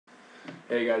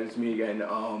Hey guys, it's me again.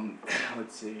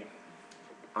 Let's see.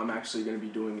 I'm actually going to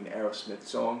be doing an Aerosmith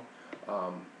song.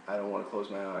 I don't want to close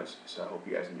my eyes, so I hope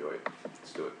you guys enjoy it.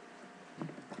 Let's do it.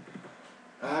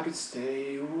 I could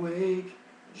stay awake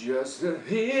just to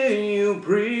hear you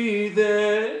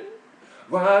breathing.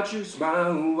 Watch you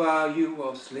smile while you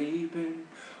are sleeping.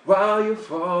 While you're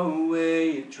far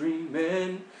away, you're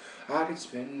dreaming. I could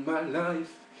spend my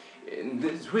life in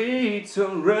this sweet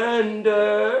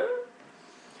surrender.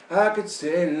 I could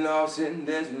stay lost in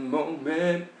this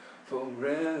moment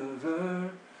forever.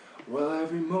 Well,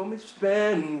 every moment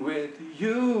spent with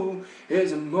you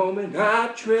is a moment I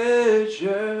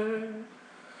treasure.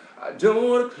 I don't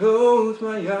want to close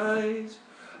my eyes,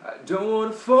 I don't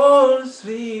want to fall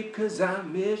asleep, 'cause I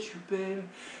miss you, baby.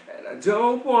 And I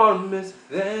don't want to miss a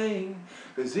thing,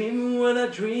 'cause even when I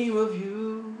dream of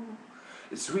you,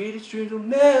 the sweetest dreams will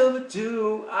never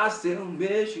do. I still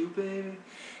miss you, baby,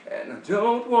 and I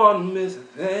don't want to miss a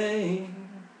thing.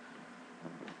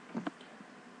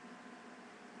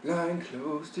 Lying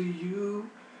close to you,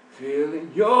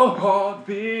 feeling your heart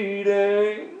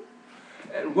beating,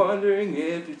 and wondering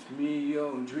if it's me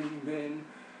you're dreaming.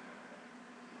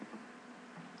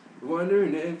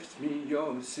 Wondering if it's me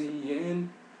you're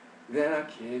seeing. Then I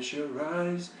kiss your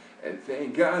eyes and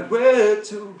thank God we're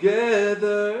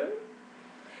together.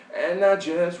 And I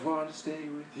just want to stay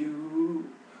with you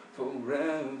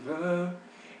forever.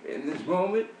 In this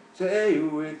moment, stay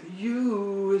with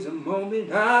you is a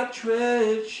moment I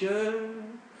treasure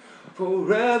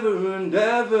forever and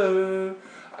ever.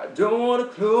 I don't want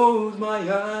to close my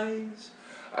eyes,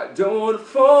 I don't want to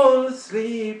fall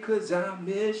asleep, 'cause I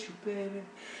miss you, baby.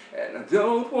 And I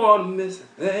don't want to miss a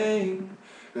thing,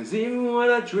 'cause even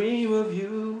when I dream of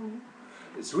you,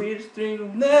 the sweetest thing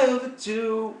will never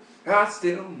do. I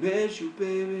still miss you,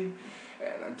 baby,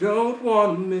 and I don't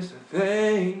want to miss a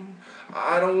thing.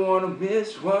 I don't want to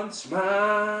miss one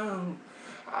smile,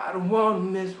 I don't want to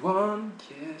miss one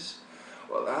kiss.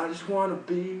 Well, I just want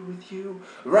to be with you,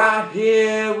 right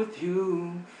here with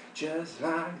you, just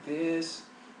like this.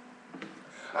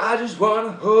 I just want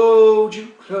to hold you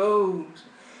close,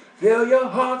 feel your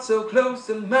heart so close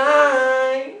to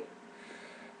mine,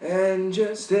 and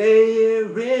just stay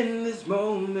here in this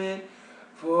moment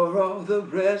for all the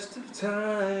rest of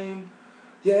time.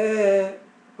 Yeah,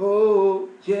 oh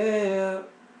yeah,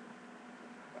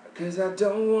 'cause I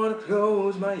don't want to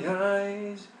close my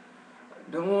eyes,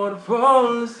 I don't want to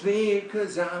fall asleep,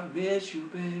 'cause I miss you,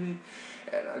 baby,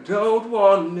 and I don't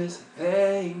want to miss a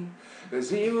thing,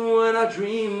 'cause even when I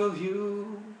dream of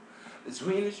you, the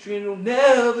sweetest dream will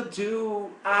never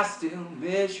do. I still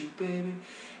miss you, baby,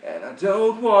 and I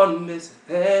don't want to miss a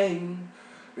thing,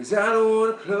 'cause I don't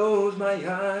want to close my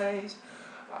eyes,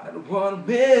 I don't want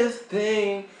to miss a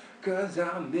thing, 'cause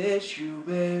I miss you,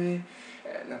 baby,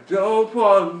 and I don't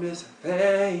want to miss a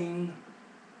thing.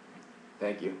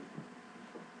 Thank you.